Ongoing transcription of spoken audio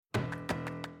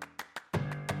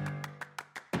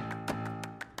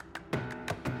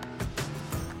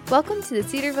Welcome to the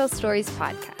Cedarville Stories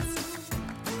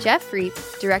podcast. Jeff Reap,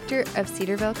 Director of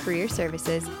Cedarville Career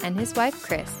Services, and his wife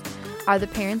Chris are the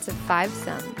parents of 5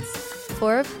 sons,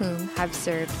 4 of whom have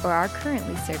served or are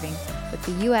currently serving with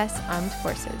the U.S. Armed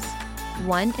Forces,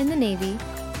 1 in the Navy,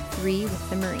 3 with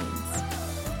the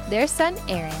Marines. Their son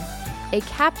Aaron, a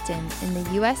captain in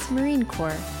the U.S. Marine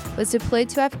Corps, was deployed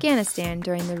to Afghanistan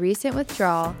during the recent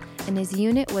withdrawal, and his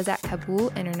unit was at Kabul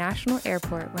International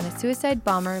Airport when a suicide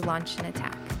bomber launched an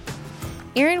attack.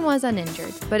 Aaron was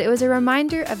uninjured, but it was a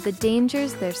reminder of the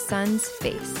dangers their sons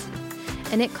face,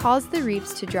 and it caused the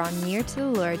Reaps to draw near to the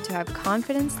Lord to have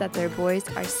confidence that their boys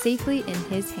are safely in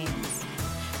His hands.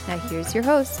 Now here's your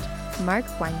host, Mark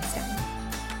Weinstein.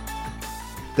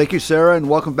 Thank you, Sarah, and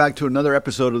welcome back to another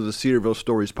episode of the Cedarville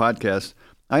Stories podcast.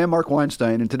 I am Mark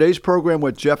Weinstein, and today's program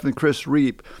with Jeff and Chris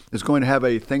Reap is going to have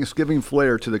a Thanksgiving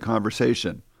flair to the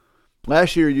conversation.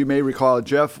 Last year, you may recall,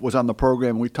 Jeff was on the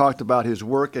program, and we talked about his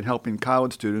work in helping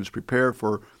college students prepare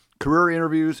for career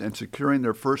interviews and securing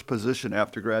their first position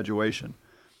after graduation.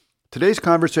 Today's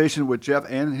conversation with Jeff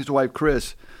and his wife,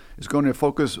 Chris, is going to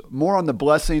focus more on the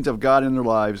blessings of God in their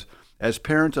lives as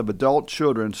parents of adult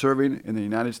children serving in the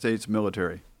United States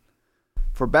military.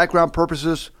 For background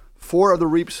purposes, 4 of the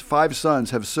Reap's 5 sons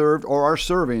have served or are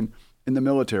serving in the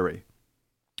military.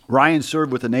 Ryan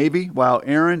served with the Navy, while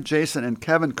Aaron, Jason, and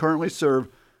Kevin currently serve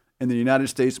in the United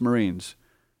States Marines.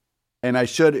 And I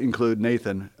should include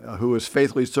Nathan, who is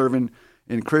faithfully serving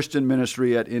in Christian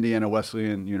ministry at Indiana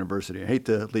Wesleyan University. I hate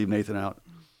to leave Nathan out.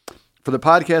 For the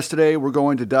podcast today, we're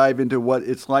going to dive into what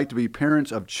it's like to be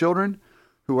parents of children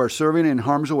who are serving in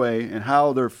harm's way and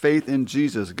how their faith in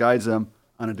Jesus guides them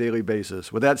on a daily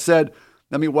basis. With that said,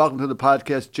 let me welcome to the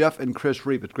podcast Jeff and Chris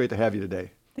Reap. It's great to have you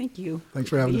today. Thank you. Thanks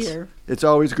for having us. Here. It's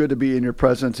always good to be in your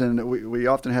presence, and we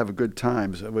often have good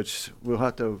times, which we'll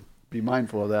have to be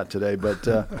mindful of that today.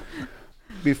 But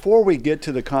before we get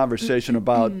to the conversation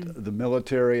about the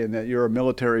military and that you're a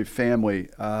military family,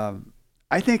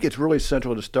 I think it's really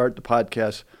central to start the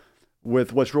podcast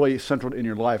with what's really central in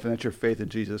your life, and that's your faith in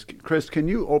Jesus. Chris, can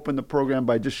you open the program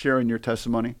by just sharing your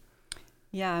testimony?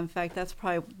 Yeah, in fact, that's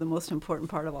probably the most important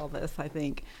part of all this, I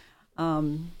think,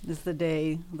 is the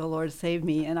day the Lord saved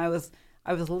me. And I was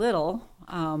little,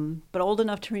 but old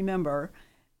enough to remember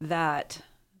that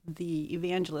the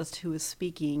evangelist who was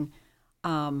speaking,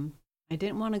 I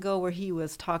didn't want to go where he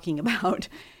was talking about.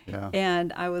 Yeah.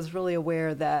 And I was really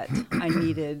aware that I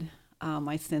needed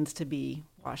my sins to be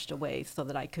washed away so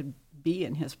that I could be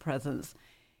in his presence.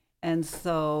 And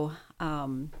so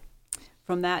from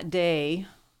that day,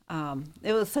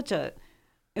 it was such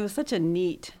a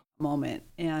neat moment.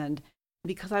 And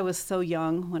because I was so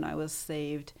young when I was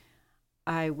saved,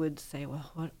 I would say,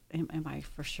 well, what am I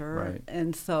for sure? Right.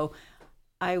 And so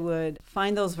I would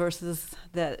find those verses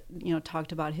that,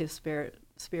 talked about his spirit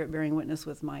bearing witness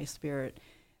with my spirit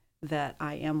that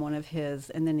I am one of his.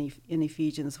 And then in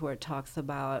Ephesians where it talks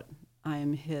about I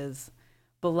am his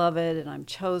beloved and I'm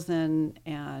chosen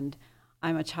and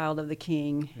I'm a child of the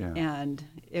King. Yeah. And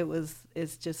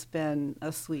it's just been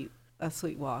a sweet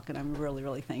walk, and I'm really,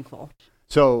 really thankful.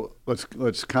 So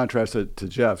let's contrast it to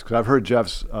Jeff's, because I've heard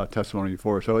Jeff's testimony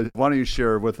before. So why don't you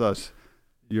share with us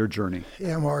your journey?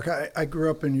 Yeah, Mark, I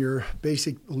grew up in your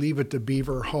basic Leave It to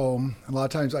Beaver home. A lot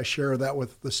of times I share that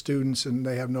with the students, and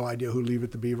they have no idea who Leave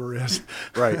It to Beaver is.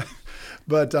 Right.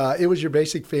 But it was your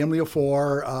basic family of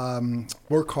 4,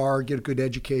 work hard, get a good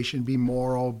education, be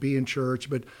moral, be in church,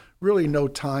 but really no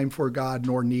time for God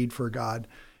nor need for God.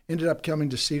 Ended up coming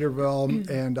to Cedarville,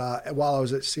 and while I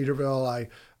was at Cedarville, I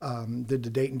did the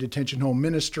Dayton Detention Home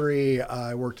Ministry.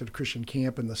 I worked at a Christian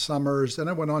camp in the summers. Then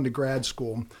I went on to grad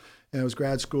school, and it was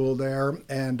grad school there,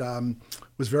 and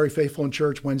was very faithful in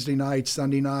church Wednesday night,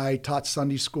 Sunday night, taught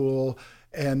Sunday school,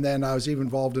 and then I was even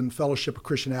involved in Fellowship of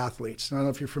Christian Athletes. I don't know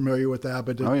if you're familiar with that,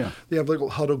 but they have little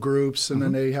huddle groups, and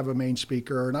then they have a main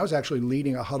speaker, and I was actually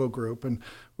leading a huddle group, and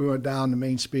we went down, the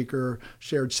main speaker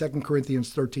shared 2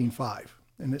 Corinthians 13:5.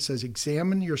 And it says,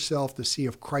 examine yourself to see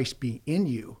if Christ be in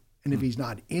you. And if he's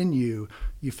not in you,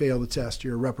 you fail the test,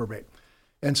 you're a reprobate.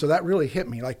 And so that really hit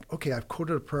me. Like, okay, I've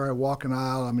quoted a prayer, I walk an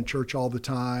aisle, I'm in church all the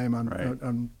time,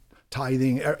 I'm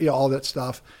tithing, all that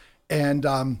stuff. And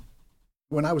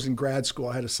when I was in grad school,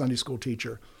 I had a Sunday school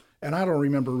teacher. And I don't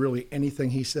remember really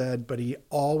anything he said, but he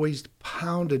always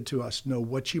pounded to us, know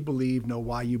what you believe, know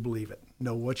why you believe it.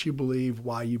 Know what you believe,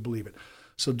 why you believe it.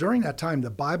 So during that time, the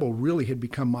Bible really had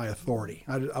become my authority.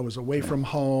 I was away from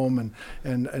home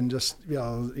and just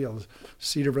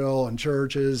Cedarville and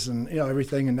churches and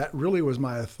everything, and that really was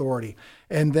my authority.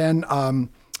 And then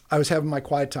I was having my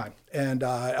quiet time, and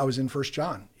I was in 1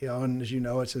 John, and as you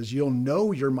know, it says, you'll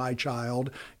know you're my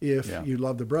child if you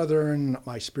love the brethren,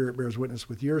 my spirit bears witness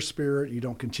with your spirit, you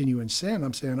don't continue in sin.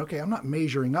 I'm saying, okay, I'm not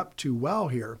measuring up too well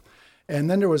here. And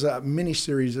then there was a mini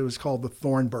series that was called The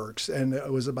Thornburgs, and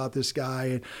it was about this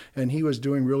guy, and he was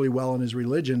doing really well in his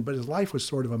religion, but his life was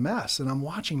sort of a mess. And I'm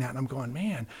watching that, and I'm going,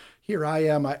 man, here I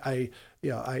am, I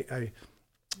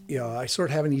sort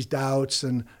of having these doubts,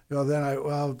 and then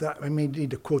I may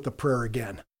need to quote the prayer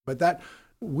again. But that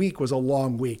week was a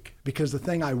long week, because the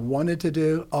thing I wanted to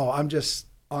do, I'm just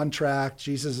on track.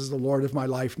 Jesus is the Lord of my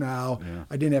life now. Yeah.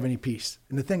 I didn't have any peace.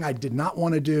 And the thing I did not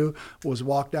want to do was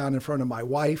walk down in front of my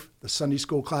wife, the Sunday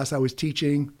school class I was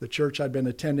teaching, the church I'd been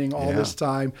attending all this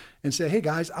time, and say, hey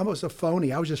guys, I was a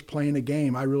phony. I was just playing a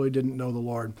game. I really didn't know the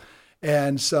Lord.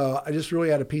 And so I just really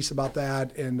had a peace about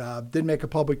that, and did make a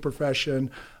public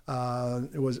profession.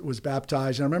 Was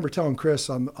baptized. And I remember telling Chris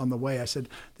on the way, I said,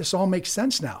 this all makes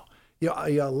sense now.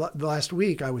 Last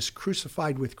week I was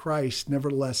crucified with Christ.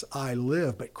 Nevertheless, I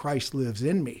live, but Christ lives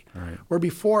in me. Right. Where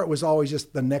before it was always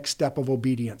just the next step of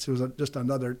obedience. It was just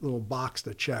another little box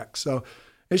to check. So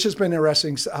it's just been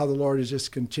interesting how the Lord has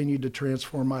just continued to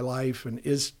transform my life and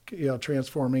is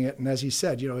transforming it. And as he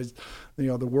said,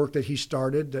 the work that he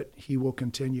started, that he will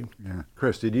continue. Yeah.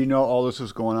 Chris, did you know all this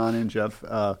was going on in Jeff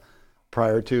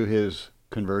prior to his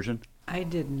conversion? I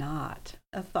did not.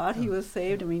 I thought he was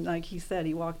saved. I mean, like he said,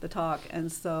 he walked the talk. And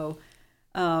so,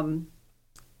 I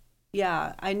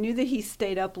knew that he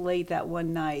stayed up late that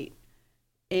one night.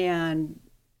 And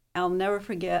I'll never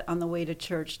forget, on the way to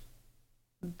church,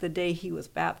 the day he was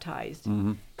baptized,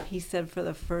 he said, for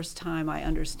the first time, I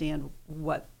understand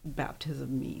what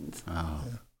baptism means. Oh.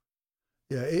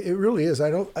 Yeah, it really is.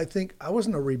 I think I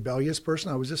wasn't a rebellious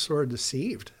person. I was just sort of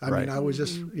deceived. I mean, I was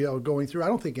just, going through. I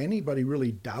don't think anybody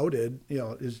really doubted,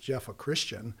 is Jeff a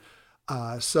Christian?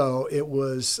 So it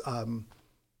was,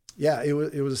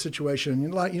 it was a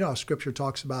situation. Scripture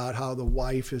talks about how the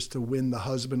wife is to win the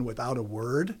husband without a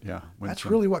word. Yeah, that's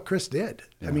really what Chris did.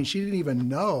 Yeah. I mean, she didn't even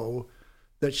know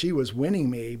that she was winning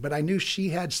me, but I knew she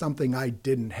had something I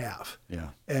didn't have. Yeah.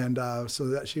 And so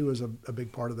that she was a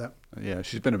big part of that. Yeah,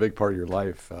 she's been a big part of your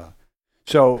life.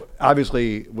 So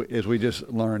obviously, as we just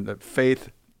learned, that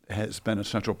faith has been a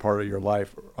central part of your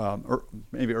life, or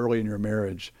maybe early in your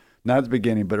marriage, not at the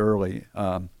beginning, but early.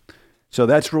 So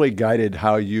that's really guided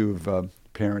how you've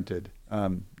parented.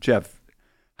 Jeff,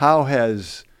 how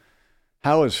has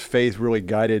faith really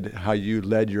guided how you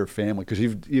led your family? Because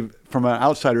you've, from an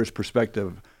outsider's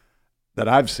perspective that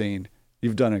I've seen,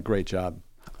 you've done a great job.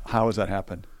 How has that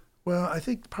happened? Well, I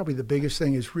think probably the biggest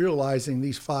thing is realizing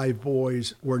these 5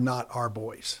 boys were not our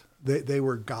boys. They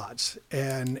were God's.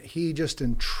 And he just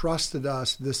entrusted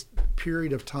us this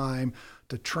period of time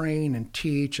to train and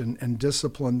teach and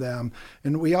discipline them.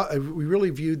 And we really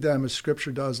viewed them, as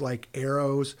Scripture does, like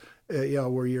arrows,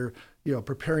 where you're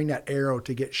preparing that arrow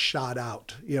to get shot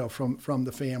out, from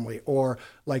the family, or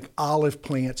like olive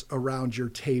plants around your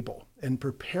table, and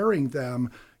preparing them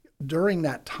during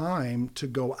that time to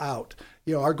go out.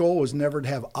 Our goal was never to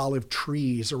have olive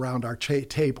trees around our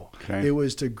table. Okay. It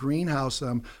was to greenhouse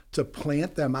them, to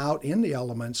plant them out in the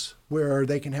elements where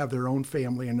they can have their own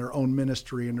family and their own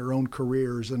ministry and their own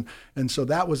careers. And so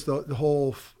that was the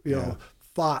whole,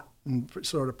 thought and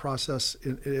sort of process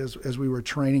as we were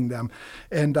training them.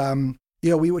 And,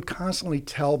 we would constantly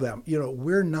tell them,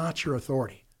 we're not your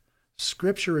authority.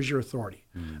 Scripture is your authority.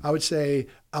 Mm-hmm. I would say,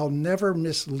 I'll never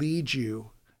mislead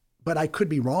you, but I could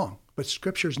be wrong. But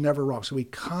Scripture's never wrong. So we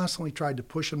constantly tried to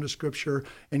push them to Scripture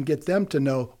and get them to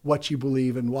know what you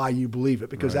believe and why you believe it,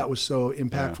 because that was so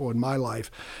impactful in my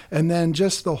life. And then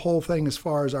just the whole thing, as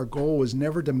far as our goal was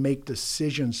never to make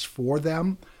decisions for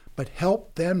them, but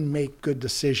help them make good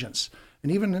decisions.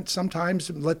 And even sometimes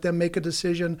let them make a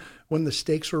decision when the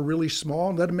stakes were really small,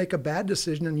 and let them make a bad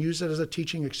decision and use it as a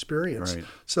teaching experience. Right.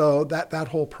 So that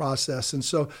whole process. And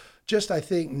so just I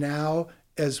think now,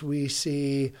 as we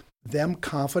see them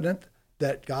confident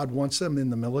that God wants them in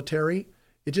the military,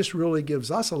 it just really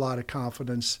gives us a lot of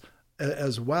confidence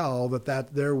as well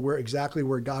that they're exactly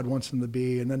where God wants them to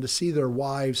be. And then to see their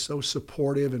wives so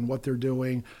supportive in what they're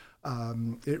doing,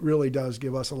 it really does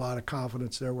give us a lot of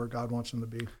confidence there where God wants them to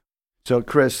be. So,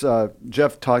 Chris,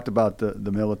 Jeff talked about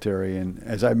the military, and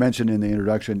as I mentioned in the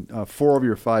introduction, 4 of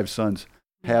your 5 sons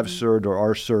have served or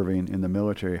are serving in the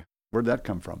military. Where'd that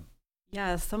come from?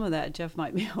 Yeah, some of that Jeff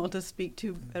might be able to speak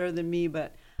to better than me,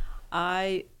 but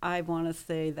I want to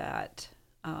say that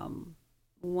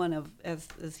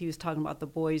as he was talking about the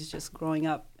boys just growing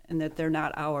up and that they're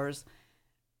not ours,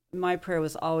 my prayer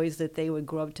was always that they would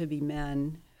grow up to be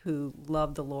men who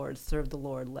loved the Lord, served the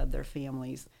Lord, led their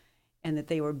families. and that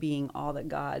they were being all that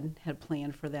God had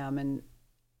planned for them. And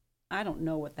I don't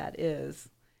know what that is.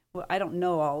 Well, I don't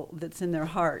know all that's in their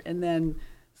heart. And then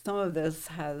some of this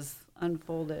has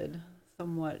unfolded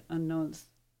somewhat unknown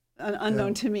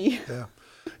to me. Yeah.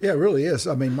 Yeah, it really is.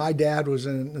 I mean, my dad was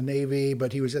in the Navy,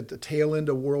 but he was at the tail end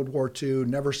of World War II,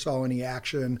 never saw any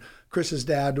action. Chris's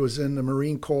dad was in the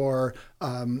Marine Corps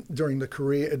during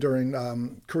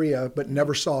Korea, but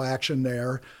never saw action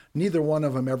there. Neither one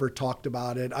of them ever talked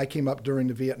about it. I came up during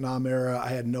the Vietnam era. I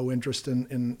had no interest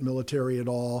in military at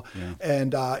all. Yeah.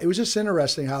 And it was just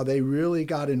interesting how they really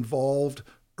got involved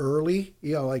early,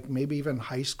 like maybe even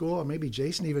high school, or maybe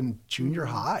Jason even junior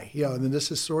high, and then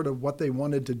this is sort of what they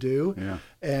wanted to do. Yeah.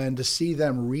 And to see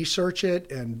them research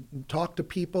it and talk to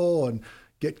people and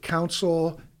get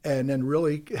counsel and then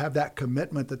really have that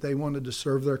commitment that they wanted to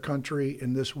serve their country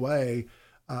in this way.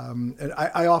 And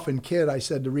I often kid, I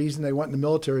said the reason they went in the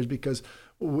military is because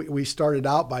we started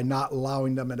out by not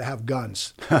allowing them to have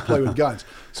guns, play with guns.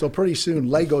 So pretty soon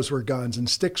Legos were guns and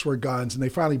sticks were guns, and they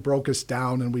finally broke us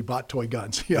down and we bought toy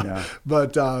guns. Yeah.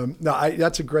 But no,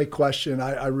 that's a great question.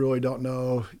 I really don't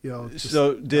know.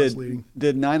 So did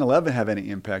 9/11 have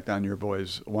any impact on your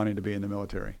boys wanting to be in the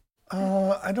military?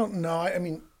 I don't know. I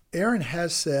mean, Aaron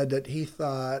has said that he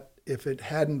thought if it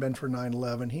hadn't been for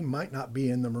 9/11, he might not be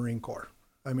in the Marine Corps.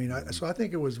 I mean, so I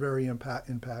think it was very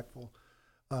impactful.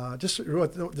 Just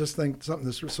think something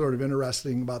that's sort of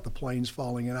interesting about the planes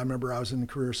falling. And I remember I was in the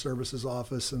career services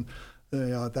office, and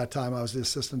at that time I was the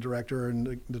assistant director,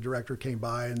 and the director came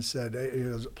by and said,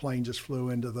 hey, a plane just flew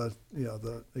into the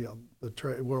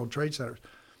World Trade Center.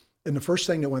 And the first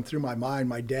thing that went through my mind,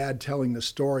 my dad telling the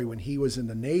story when he was in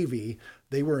the Navy,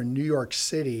 they were in New York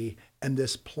City, and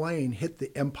this plane hit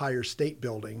the Empire State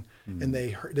Building, and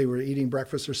they were eating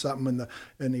breakfast or something,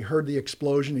 and he heard the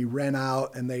explosion. He ran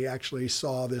out, and they actually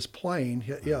saw this plane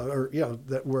hit,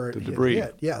 that where the debris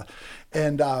hit. Yeah,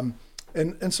 and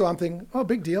so I'm thinking, oh,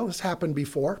 big deal. This happened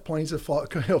before. Planes have flown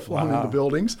into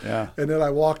buildings. Yeah. And then I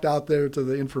walked out there to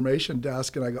the information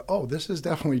desk, and I go, oh, this is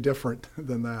definitely different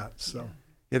than that. So.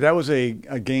 Yeah, that was a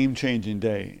game-changing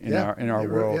day in our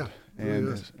world,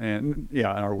 in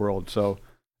our world. So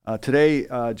today,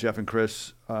 Jeff and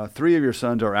Chris, 3 of your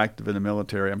sons are active in the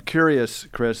military. I'm curious,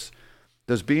 Chris,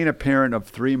 does being a parent of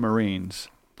 3 Marines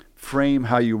frame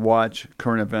how you watch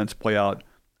current events play out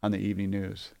on the evening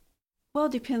news? Well,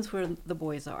 it depends where the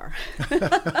boys are.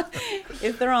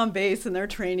 If they're on base and they're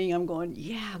training, I'm going,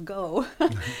 yeah, go.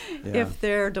 If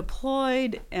they're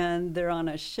deployed and they're on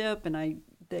a ship and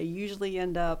they usually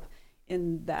end up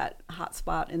in that hot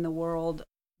spot in the world,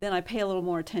 then I pay a little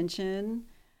more attention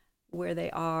where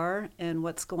they are and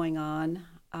what's going on.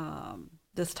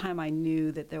 This time I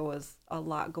knew that there was a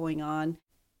lot going on.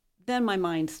 Then my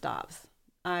mind stops.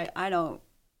 I don't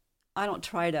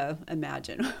try to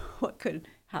imagine what could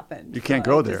happen. You can't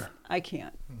go there. I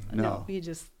can't. No.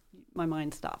 My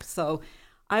mind stops. So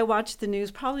I watch the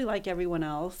news probably like everyone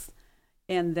else.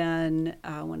 And then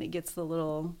when it gets a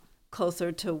little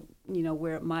closer to,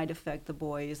 where it might affect the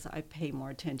boys, I pay more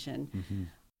attention. Mm-hmm.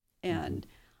 And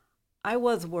I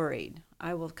was worried.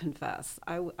 I will confess.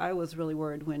 I was really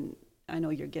worried when, I know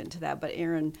you're getting to that, but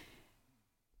Aaron,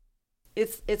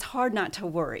 it's hard not to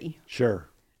worry. Sure.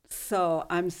 So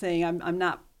I'm saying I'm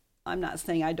not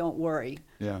saying I don't worry.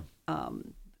 Yeah.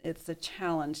 It's a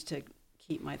challenge to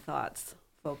keep my thoughts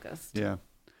focused. Yeah.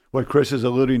 What Chris is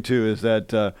alluding to is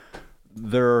that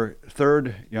their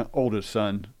third oldest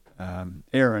son,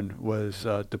 Aaron, was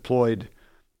deployed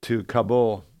to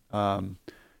Kabul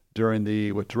during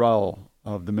the withdrawal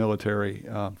of the military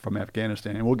from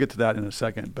Afghanistan, and we'll get to that in a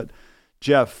second. But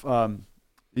Jeff,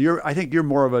 I think you're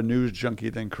more of a news junkie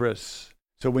than Chris.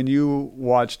 So when you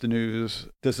watch the news,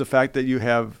 does the fact that you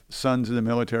have sons in the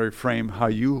military frame how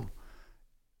you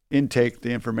intake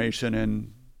the information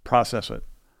and process it?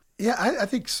 Yeah, I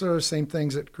think sort of same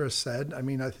things that Chris said. I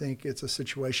mean, I think it's a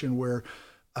situation where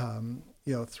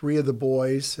 3 of the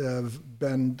boys have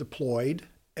been deployed,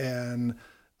 and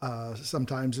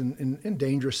sometimes in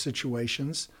dangerous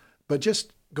situations, but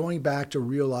just going back to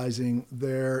realizing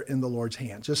they're in the Lord's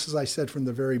hands. Just as I said from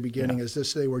the very beginning, as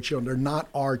if they were children. They're not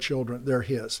our children, they're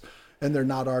His. And they're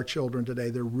not our children today,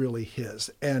 they're really His.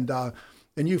 And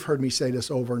you've heard me say this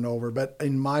over and over, but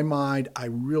in my mind, I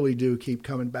really do keep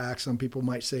coming back. Some people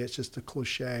might say it's just a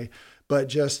cliche, but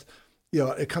just,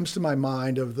 it comes to my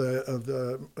mind of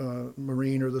the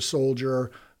Marine or the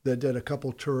soldier that did a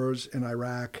couple tours in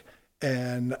Iraq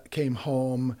and came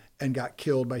home and got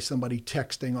killed by somebody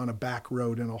texting on a back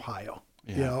road in Ohio.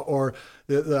 Yeah. Or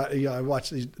I watch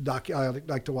these I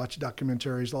like to watch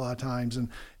documentaries a lot of times,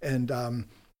 and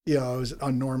it was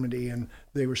on Normandy, and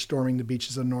they were storming the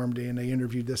beaches of Normandy, and they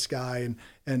interviewed this guy,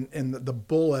 and the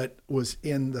bullet was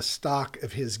in the stock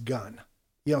of his gun.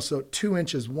 So 2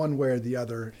 inches one way or the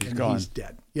other, and he's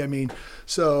dead. I mean,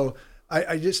 so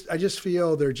I just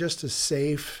feel they're just as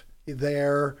safe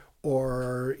there,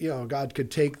 or God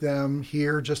could take them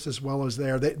here just as well as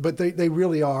there. But they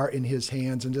really are in His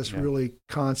hands, and just really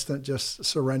constant, just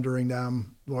surrendering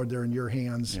them. Lord, they're in Your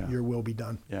hands. Your will be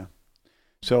done. Yeah.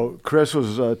 So Chris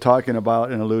was talking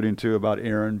about and alluding to about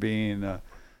Aaron being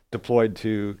deployed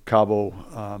to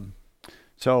Cabo.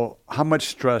 So how much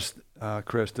stress,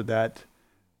 Chris, did that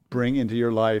bring into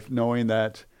your life, knowing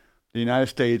that the United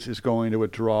States is going to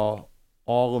withdraw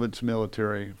all of its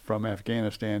military from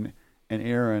Afghanistan, and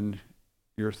Aaron,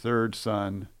 your third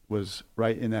son, was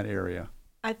right in that area?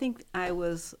 I think I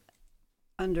was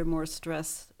under more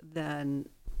stress than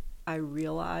I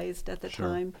realized at the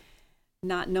time,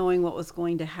 not knowing what was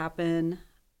going to happen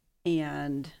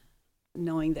and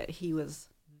knowing that he was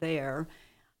there.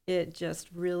 It just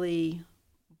really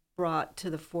brought to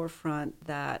the forefront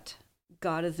that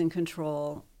God is in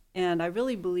control. And I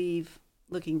really believe,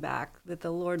 looking back, that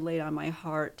the Lord laid on my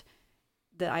heart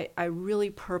that I really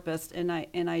purposed, and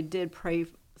I did pray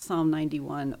Psalm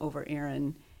 91 over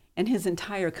Aaron and his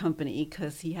entire company,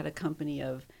 because he had a company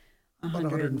of about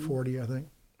 140, I think.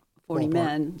 40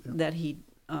 men that he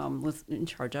was in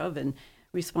charge of and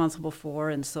responsible for,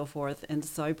 and so forth. And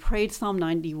so I prayed Psalm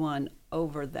 91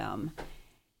 over them.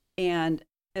 And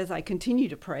as I continue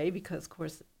to pray, because of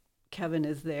course Kevin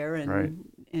is there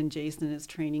and Jason is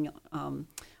training,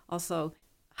 also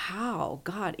how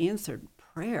God answered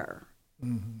prayer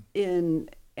and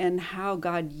how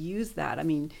God used that. I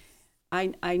mean,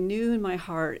 I knew in my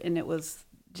heart, and it was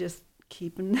just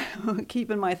keeping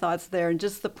my thoughts there, and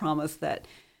just the promise that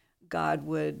God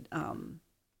would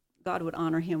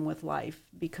honor him with life,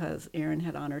 because Aaron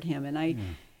had honored him,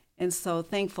 and so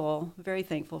thankful, very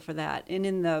thankful for that.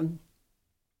 And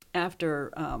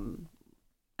after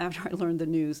I learned the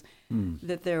news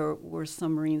that there were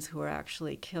some Marines who were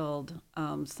actually killed,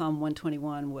 Psalm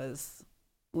 121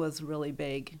 was really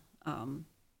big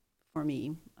for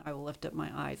me. I will lift up my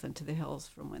eyes unto the hills,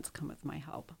 from whence cometh my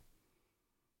help.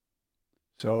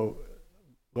 So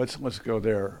let's go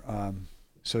there.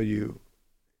 So you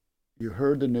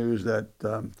heard the news that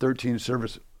 13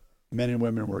 service men and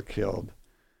women were killed,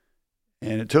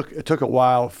 and it took a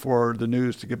while for the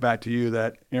news to get back to you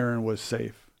that Aaron was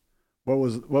safe. What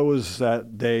was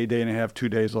that day and a half, 2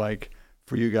 days like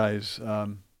for you guys?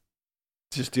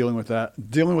 Just dealing with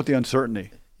the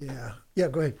uncertainty. Yeah.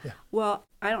 Go ahead. Yeah. Well,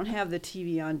 I don't have the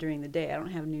TV on during the day. I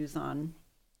don't have news on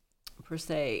per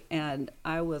se, and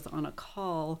I was on a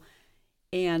call,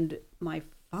 and my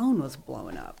phone was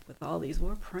blowing up with all these,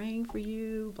 we're praying for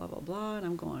you, blah, blah, blah. And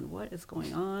I'm going, what is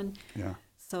going on? Yeah.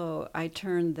 So I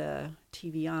turned the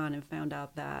TV on and found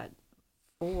out that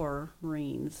 4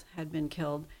 Marines had been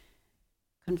killed,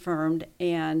 confirmed.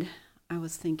 And I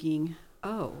was thinking,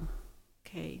 oh,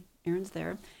 okay, Aaron's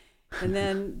there. And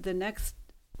then the next,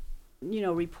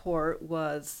 report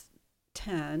was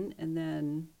 10, and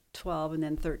then 12, and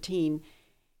then 13.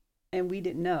 And we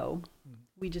didn't know.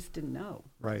 We just didn't know.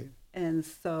 Right. And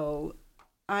so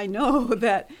I know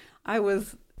that I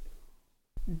was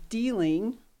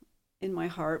dealing in my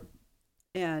heart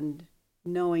and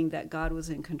knowing that God was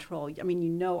in control. I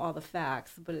mean, all the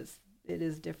facts, but it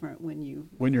is different when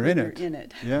you're in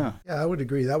it. Yeah. Yeah, I would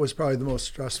agree. That was probably the most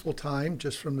stressful time,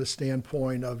 just from the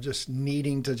standpoint of just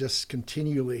needing to just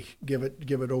continually give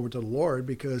it over to the Lord,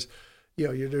 because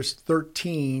there's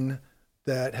 13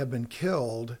 that have been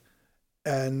killed,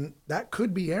 and that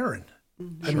could be Aaron.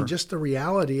 I mean, just the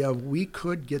reality of we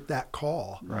could get that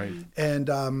call. Right. And,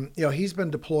 he's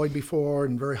been deployed before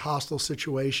in very hostile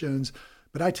situations.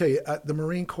 But I tell you, the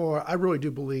Marine Corps, I really do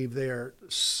believe they're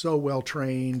so well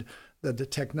trained, that the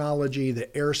technology,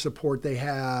 the air support they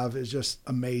have is just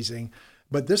amazing.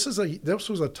 But this was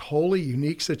a totally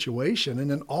unique situation. And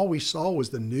then all we saw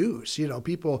was the news,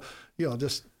 people,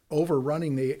 just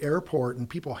overrunning the airport and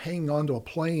people hanging onto a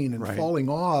plane and falling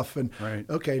off. And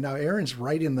okay, now Aaron's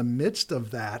right in the midst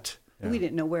of that. Yeah. We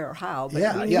didn't know where or how, but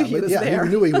we knew he was there. We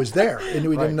knew he was there, and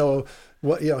we didn't know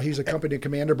what, he's a company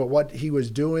commander, but what he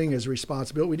was doing, his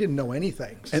responsibility, we didn't know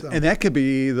anything. So. And that could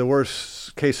be the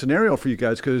worst case scenario for you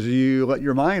guys, because you let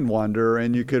your mind wander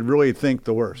and you could really think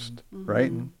the worst,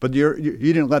 right? But you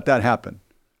didn't let that happen.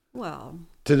 Well,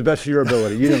 to the best of your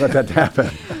ability, you didn't let that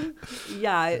happen.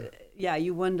 Yeah,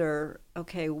 you wonder,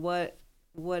 okay, what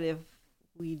if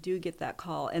we do get that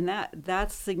call? And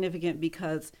that's significant,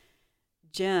 because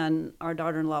Jen, our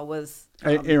daughter-in-law, was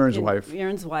Aaron's wife.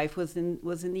 Aaron's wife was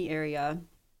in the area,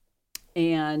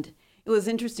 and it was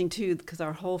interesting too, because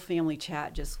our whole family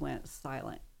chat just went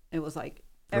silent. It was like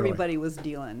everybody was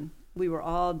dealing. We were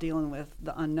all dealing with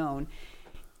the unknown.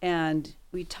 And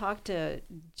we talked to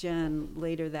Jen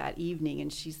later that evening,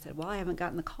 and she said, well, I haven't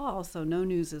gotten the call, so no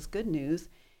news is good news.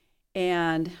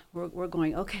 And we're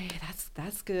going, okay,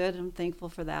 that's good. I'm thankful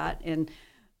for that. And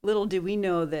little did we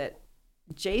know that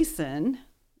Jason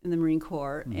in the Marine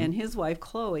Corps and his wife,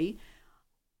 Chloe,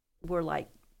 were like,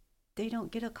 they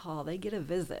don't get a call, they get a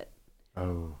visit.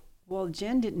 Oh. Well,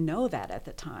 Jen didn't know that at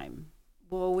the time.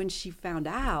 Well, when she found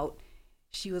out,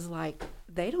 she was like,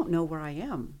 they don't know where I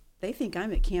am. They think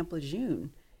I'm at Camp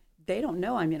Lejeune. They don't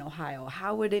know I'm in Ohio.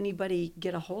 How would anybody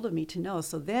get a hold of me to know?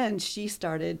 So then she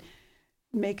started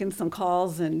making some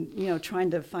calls and,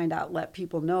 trying to find out, let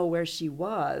people know where she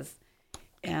was.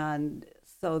 And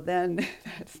so then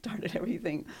that started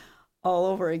everything all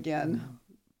over again.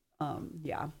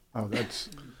 Yeah. Oh, that's...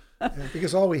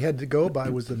 Because all we had to go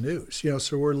by was the news,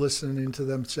 so we're listening to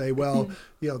them say, well,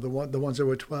 the ones that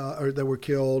were 12 or that were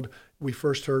killed, we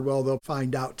first heard, well, they'll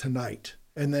find out tonight.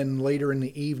 And then later in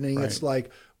the evening, It's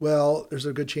like, well, there's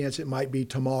a good chance it might be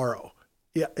tomorrow.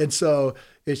 Yeah. And so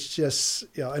it's just,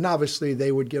 and obviously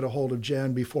they would get a hold of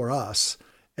Jen before us.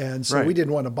 And so we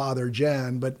didn't want to bother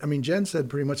Jen, but I mean, Jen said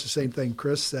pretty much the same thing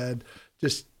Chris said,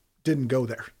 just didn't go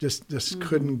there, just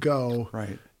couldn't go.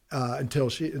 Right.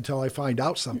 Until I find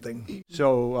out something.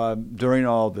 So during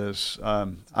all this,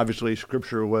 obviously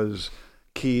Scripture was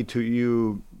key to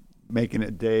you making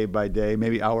it day by day,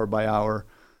 maybe hour by hour.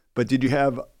 But did you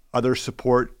have other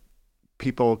support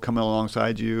people coming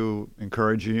alongside you,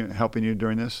 encouraging you, helping you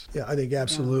during this? Yeah, I think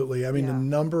absolutely. I mean, the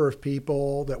number of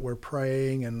people that were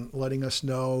praying and letting us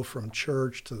know, from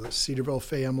church to the Cedarville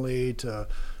family to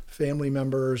family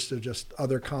members to just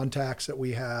other contacts that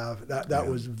we have, that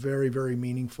was very, very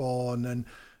meaningful. And then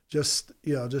just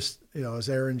as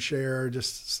Aaron shared,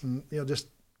 just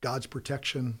God's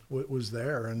protection was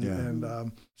there.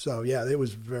 So it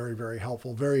was very, very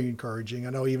helpful, very encouraging. I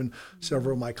know even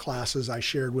several of my classes I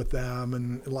shared with them,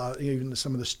 and even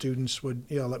some of the students would,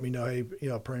 let me know, hey,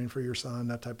 praying for your son,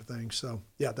 that type of thing. So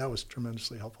that was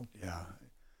tremendously helpful. Yeah,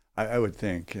 I would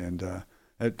think. And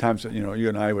at times, you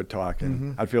and I would talk,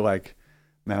 and I'd feel like,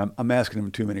 man, I'm asking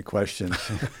him too many questions.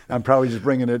 I'm probably just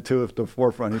bringing it to the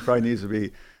forefront. He probably needs to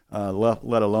be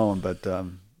let alone. But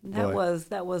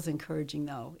that was encouraging,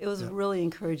 though. It was really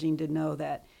encouraging to know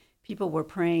that people were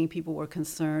praying, people were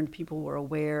concerned, people were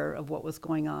aware of what was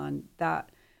going on. That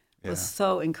was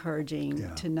so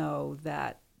encouraging to know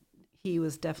that he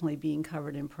was definitely being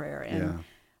covered in prayer. And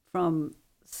from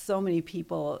so many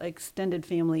people, extended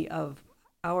family of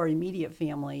our immediate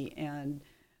family, and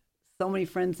so many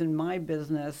friends in my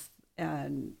business,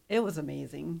 and it was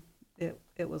amazing.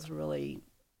 It was really,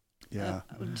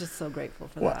 I'm just so grateful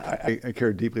for that. I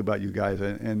care deeply about you guys,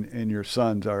 and your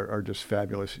sons are just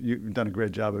fabulous. You've done a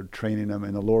great job of training them,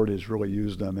 and the Lord has really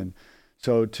used them. And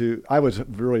so I was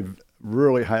really,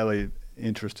 really highly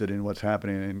interested in what's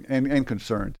happening and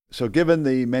concerned. So given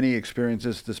the many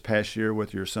experiences this past year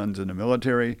with your sons in the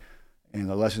military and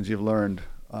the lessons you've learned,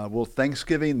 will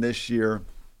Thanksgiving this year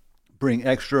bring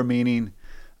extra meaning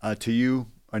to you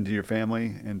and to your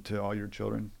family and to all your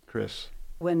children? Chris?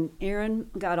 When Aaron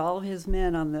got all of his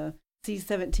men on the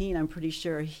C-17, I'm pretty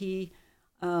sure he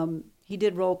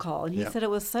did roll call. And he said it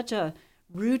was such a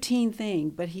routine thing,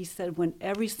 but he said when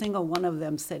every single one of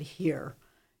them said here,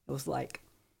 it was like,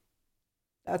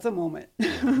 that's a moment.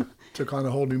 Took on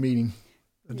a whole new meaning,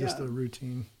 just a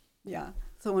routine. Yeah.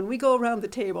 So when we go around the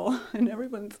table and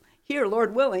everyone's here,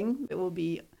 Lord willing, it will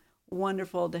be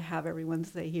wonderful to have everyone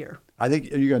say here. I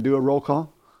think, are you going to do a roll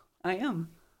call? I am.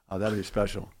 Oh, that'll be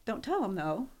special. Don't tell them,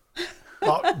 though.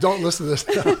 Oh, don't listen to this.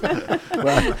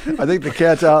 Well, I think the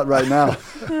cat's out right now.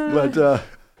 But,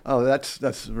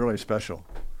 that's really special.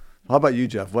 How about you,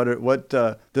 Jeff? What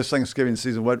this Thanksgiving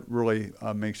season, what really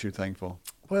makes you thankful?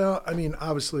 Well, I mean,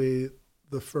 obviously,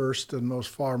 the first and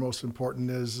most important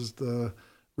is the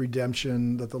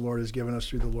redemption that the Lord has given us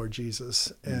through the Lord Jesus.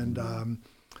 And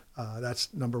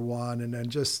that's number one. And then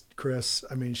just Chris,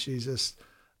 I mean, she's just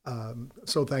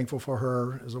so thankful for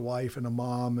her as a wife and a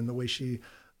mom, and the way she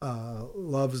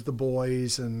loves the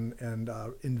boys and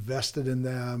invested in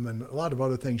them, and a lot of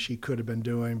other things she could have been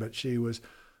doing, but she was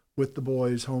with the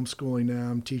boys, homeschooling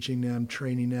them, teaching them,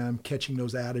 training them, catching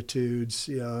those attitudes,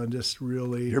 and just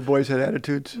really. Your boys had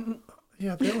attitudes?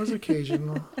 Yeah, there was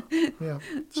occasional. Yeah,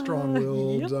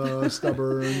 strong-willed,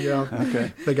 stubborn. Yeah,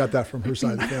 okay. They got that from her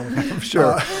side of the family.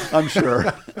 I'm sure.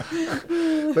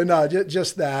 But no,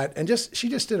 just that, and she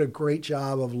just did a great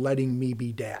job of letting me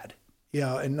be dad.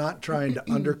 and not trying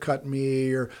to undercut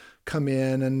me or come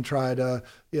in and try to,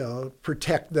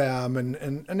 protect them.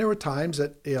 And there were times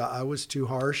that, I was too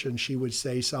harsh and she would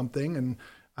say something and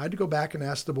I had to go back and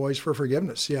ask the boys for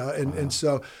forgiveness. And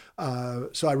so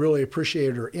I really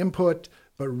appreciated her input,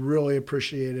 but really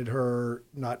appreciated her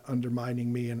not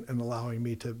undermining me and allowing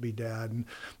me to be dad. And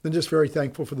then just very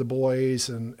thankful for the boys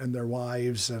and their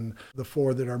wives and the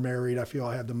 4 that are married. I feel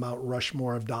I have the Mount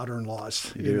Rushmore of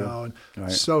daughter-in-laws, and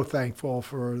right. So thankful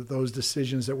for those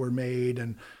decisions that were made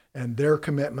and their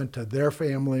commitment to their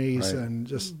families, right. and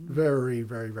just very,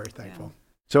 very, very thankful. Yeah.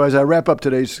 So as I wrap up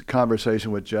today's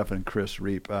conversation with Jeff and Chris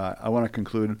Reap, I want to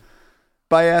conclude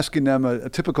by asking them a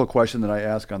typical question that I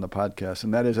ask on the podcast,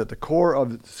 and that is at the core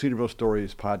of the Cedarville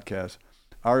Stories podcast,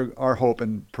 our hope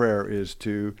and prayer is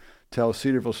to tell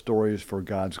Cedarville stories for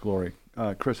God's glory.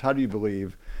 Chris, how do you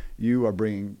believe you are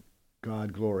bringing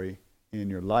God glory in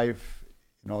your life,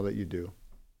 in all that you do?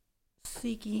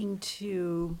 Seeking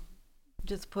to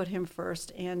just put him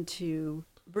first and to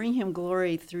bring him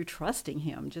glory through trusting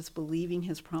him, just believing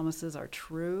his promises are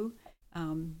true.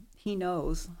 He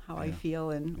knows how I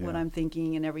feel and what I'm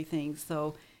thinking and everything.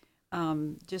 So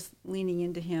just leaning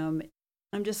into him.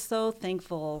 I'm just so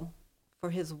thankful for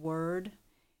his word,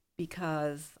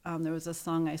 because there was a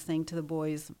song I sang to the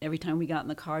boys every time we got in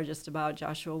the car just about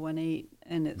Joshua 1:8,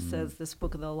 and it says, this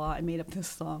book of the law, I made up this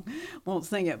song, won't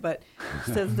sing it, but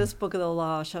it says, this book of the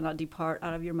law shall not depart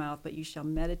out of your mouth, but you shall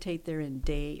meditate therein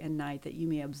day and night, that you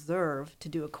may observe to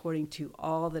do according to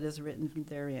all that is written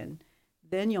therein.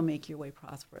 Then you'll make your way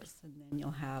prosperous, and then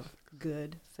you'll have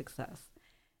good success.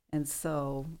 And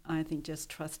so I think just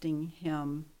trusting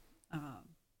him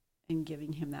and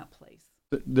giving him that place.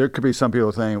 There could be some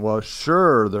people saying, well,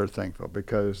 sure, they're thankful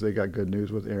because they got good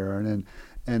news with Aaron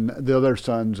and the other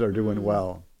sons are doing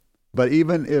well. But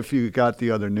even if you got the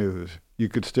other news, you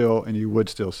could still, and you would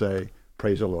still say,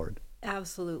 praise the Lord.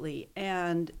 Absolutely.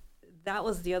 And that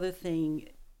was the other thing,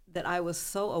 that I was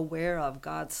so aware of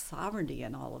God's sovereignty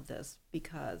in all of this,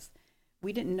 because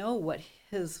we didn't know what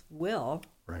his will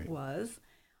was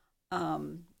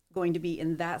going to be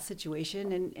in that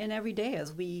situation. And every day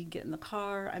as we get in the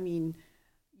car, I mean,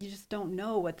 you just don't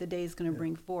know what the day is going to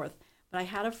bring forth. But I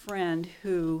had a friend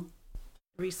who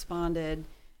responded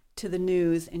to the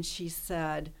news, and she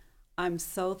said, I'm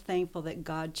so thankful that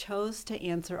God chose to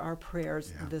answer our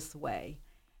prayers this way.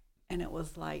 And it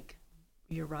was like,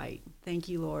 you're right. Thank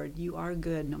you, Lord. You are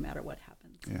good no matter what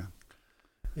happens.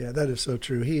 Yeah, that is so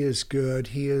true. He is good.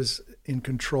 He is in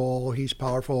control. He's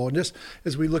powerful. And just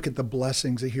as we look at the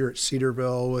blessings here at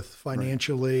Cedarville with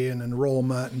financially and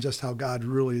enrollment and just how God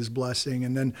really is blessing,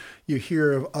 and then you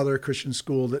hear of other Christian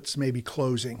school that's maybe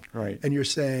closing. Right. And you're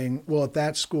saying, well, at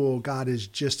that school, God is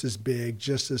just as big,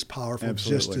 just as powerful,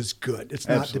 just as good. It's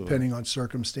not depending on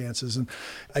circumstances. And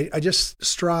I just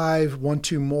strive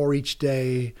 1-2 more each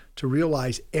day to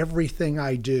realize everything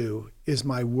I do is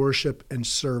my worship and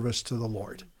service to the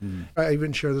Lord. I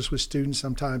even share this with students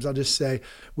sometimes. I'll just say,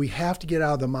 we have to get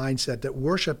out of the mindset that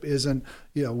worship isn't,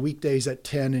 weekdays at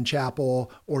 10 in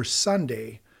chapel or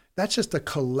Sunday. That's just a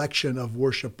collection of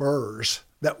worshipers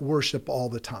that worship all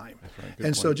the time.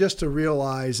 And so just to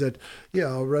realize that,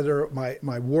 whether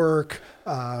my work,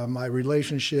 my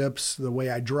relationships, the way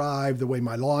I drive, the way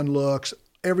my lawn looks,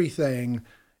 everything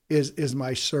is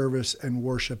my service and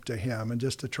worship to him, and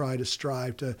just to try to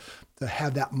strive to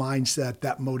have that mindset,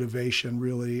 that motivation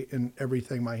really in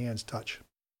everything my hands touch.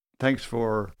 Thanks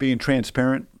for being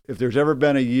transparent. If there's ever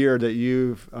been a year that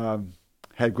you've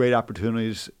had great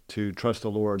opportunities to trust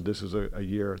the Lord, this is a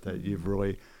year that you've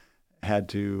really had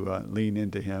to lean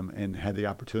into him and had the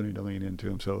opportunity to lean into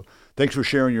him. So thanks for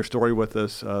sharing your story with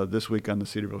us this week on the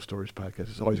Cedarville Stories podcast.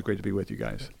 It's always great to be with you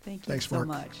guys. Thank you Thanks, so Mark.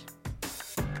 much.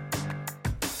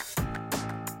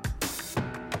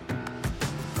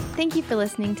 Thank you for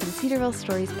listening to the Cedarville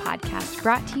Stories podcast,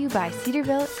 brought to you by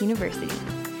Cedarville University.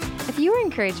 If you were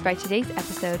encouraged by today's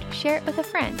episode, share it with a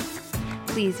friend.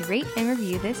 Please rate and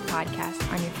review this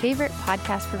podcast on your favorite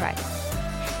podcast provider.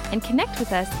 And connect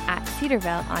with us at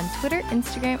Cedarville on Twitter,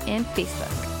 Instagram, and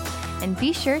Facebook. And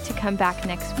be sure to come back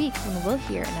next week when we'll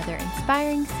hear another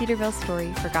inspiring Cedarville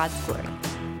story for God's glory.